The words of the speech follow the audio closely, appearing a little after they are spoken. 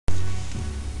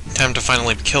Time to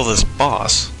finally kill this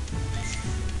boss.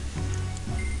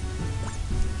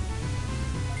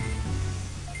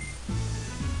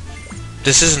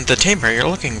 This isn't the tamer you're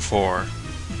looking for.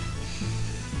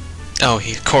 Oh,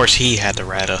 of course he had to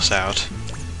rat us out.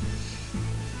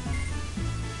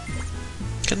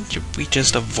 Couldn't we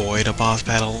just avoid a boss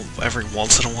battle every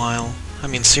once in a while? I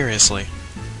mean, seriously.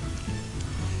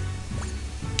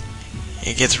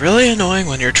 It gets really annoying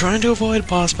when you're trying to avoid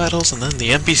boss battles and then the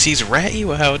NPCs rat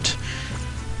you out.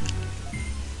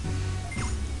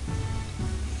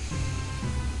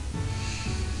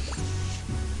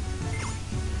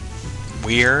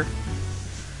 Weird.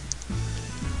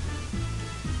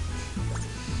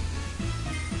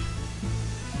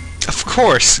 Of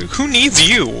course! Who needs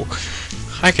you?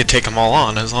 I could take them all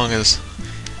on as long as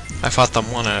I fought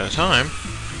them one at a time.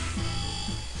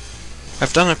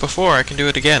 I've done it before, I can do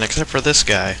it again, except for this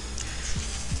guy.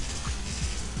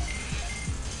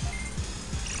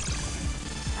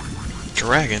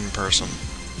 Dragon person.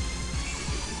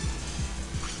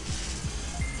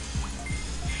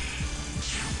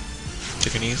 They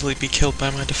can easily be killed by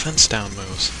my defense down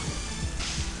moves.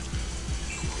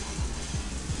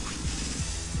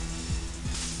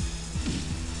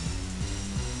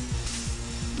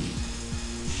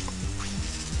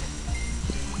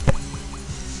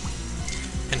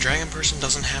 And Dragon Person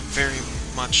doesn't have very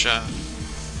much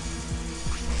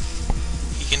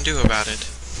he can do about it.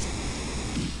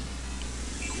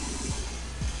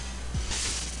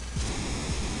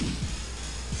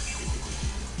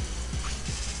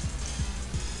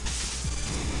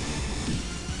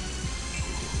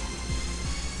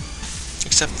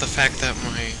 Except the fact that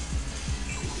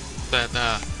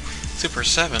Super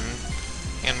 7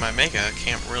 and my Mega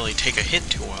can't really take a hit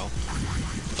too well.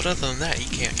 But other than that,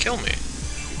 he can't kill me.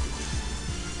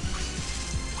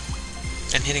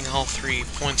 And hitting all 3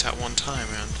 points at one time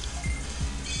and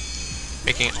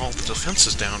making all the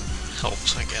defenses down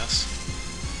helps, I guess.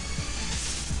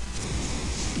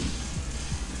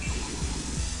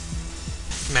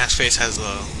 Maskface has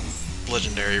the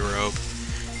legendary robe,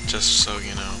 just so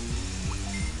you know.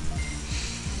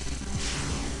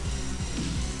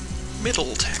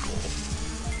 Middle tackle.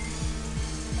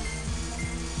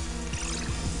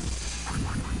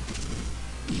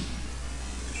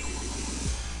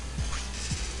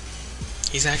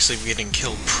 He's actually getting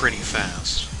killed pretty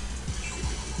fast.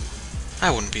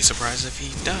 I wouldn't be surprised if he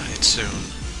died soon.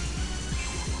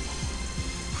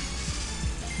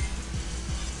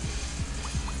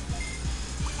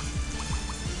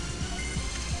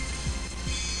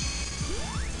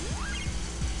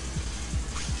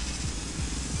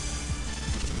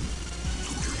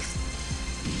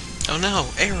 Oh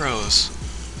no, arrows!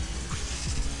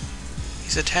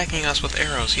 He's attacking us with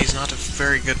arrows. He's not a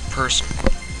very good person.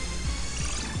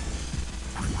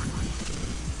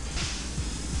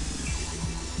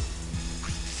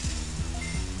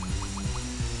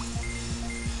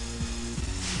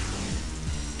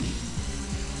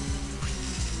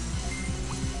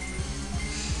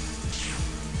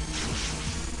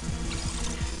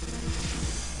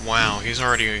 Wow, he's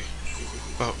already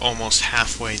almost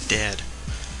halfway dead.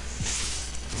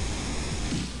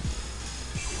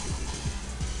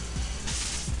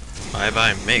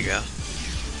 Bye-bye, Mega.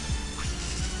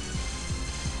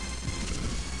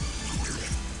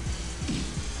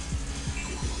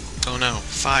 Oh no,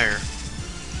 fire.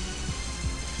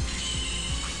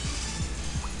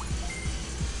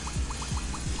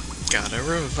 Gotta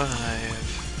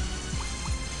revive.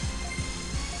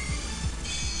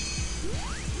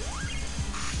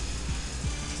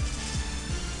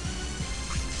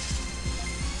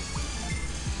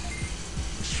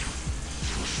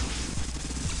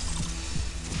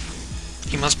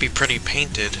 He must be pretty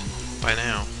painted by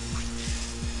now.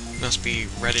 He must be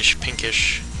reddish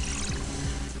pinkish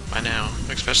by now,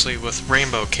 especially with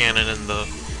Rainbow Cannon and the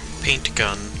paint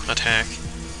gun attack.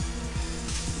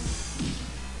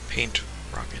 Paint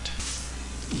rocket.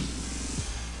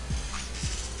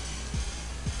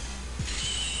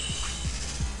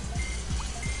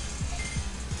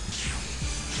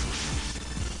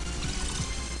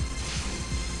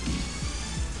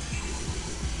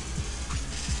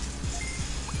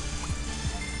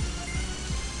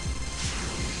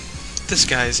 This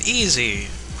guy's easy.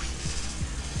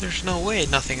 There's no way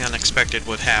nothing unexpected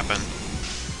would happen.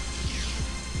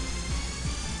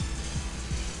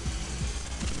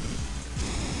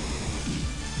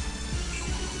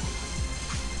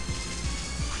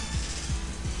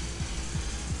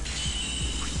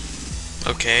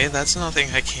 Okay, that's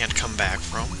nothing I can't come back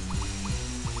from.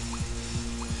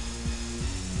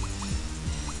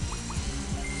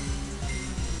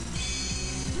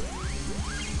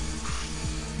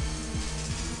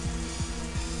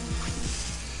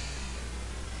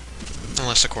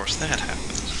 Unless, of course, that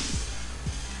happens.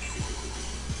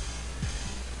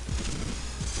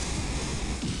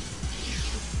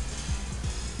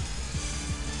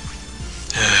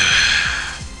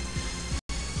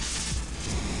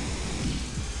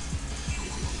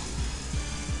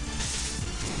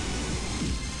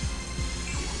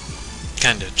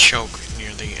 Kinda choke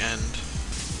near the end.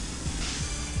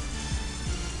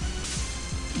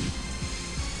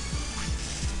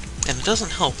 And it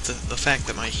doesn't help the fact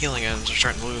that my healing items are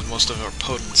starting to lose most of their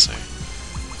potency.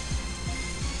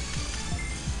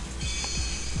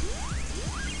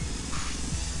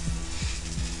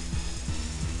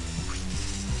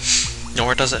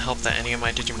 Nor does it help that any of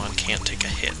my Digimon can't take a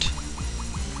hit.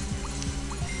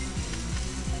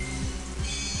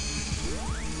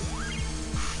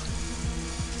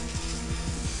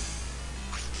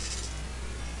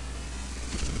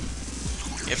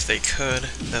 If they could,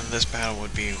 then this battle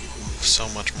would be so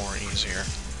much more easier.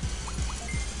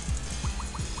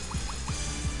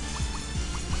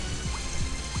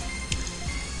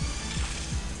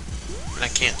 I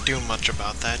can't do much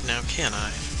about that now, can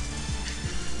I?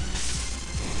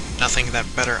 Nothing that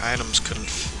better items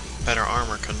couldn't, better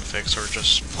armor couldn't fix, or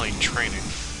just plain training.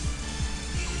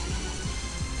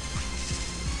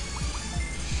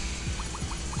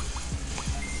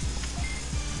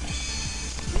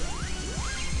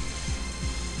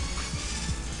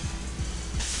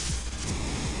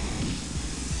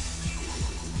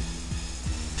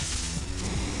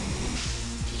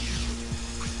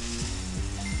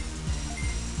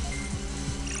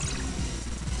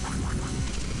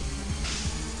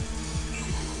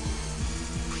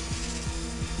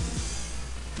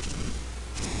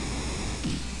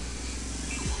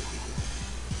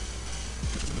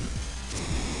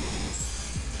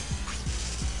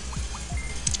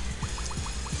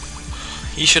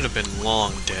 He should have been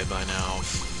long dead by now.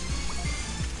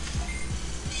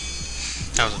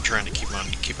 I wasn't trying to keep my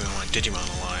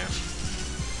Digimon alive.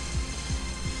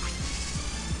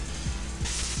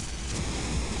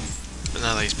 But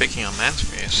now that he's picking on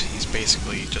Massface, he's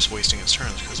basically just wasting his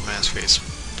turns because Massface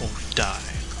won't die.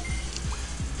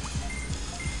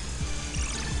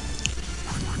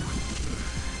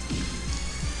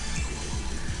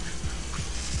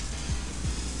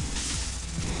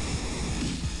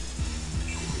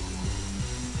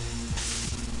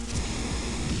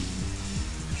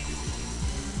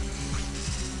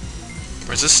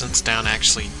 Resistance down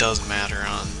actually does matter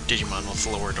on Digimon with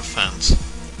lower defense.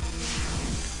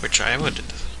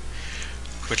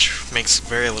 Which makes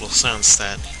very little sense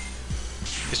that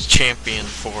his champion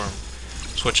form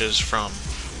switches from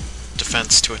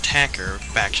defense to attacker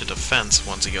back to defense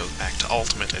once he goes back to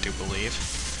ultimate, I do believe.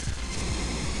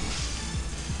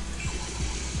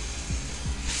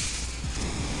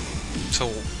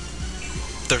 So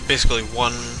there's basically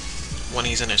when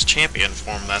he's in his champion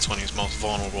form, that's when he's most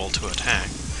vulnerable to attack.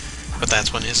 But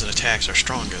that's when his attacks are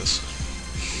strongest.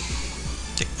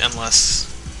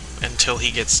 Until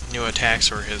he gets new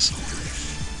attacks or his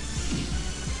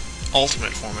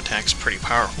ultimate form attack's pretty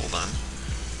powerful then.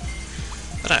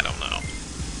 But I don't know.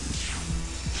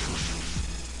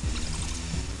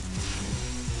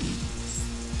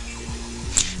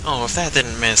 Oh, if that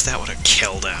didn't miss, that would have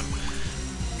killed him.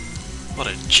 What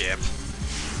a jip.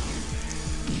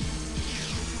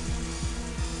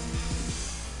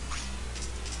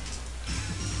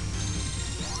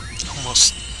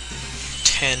 Almost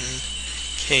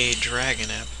 10k Dragon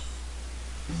App.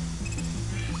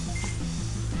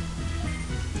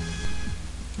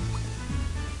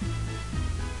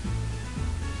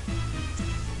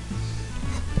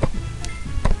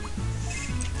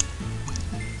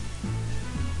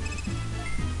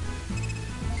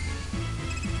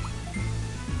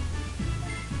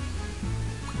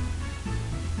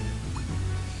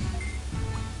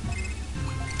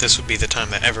 This would be the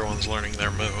time that everyone's learning their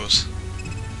moves.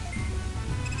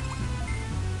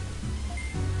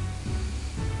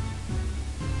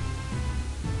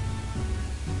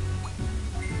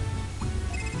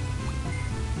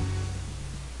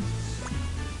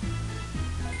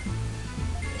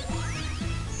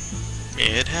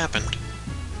 It happened.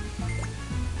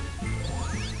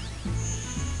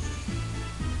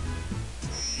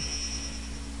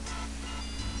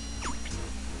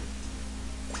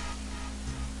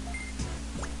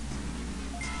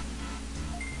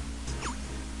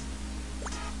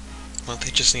 Well,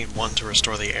 they just need one to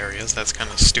restore the areas. That's kind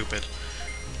of stupid.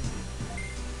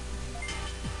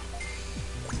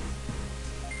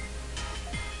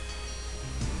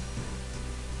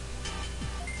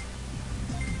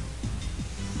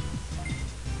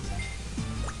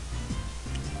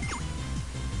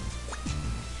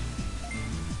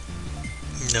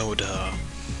 No duh.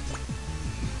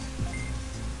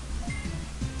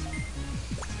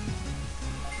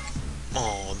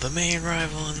 Oh, the main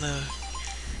rival and the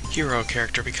hero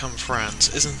character become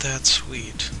friends. Isn't that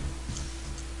sweet?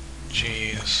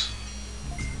 Jeez.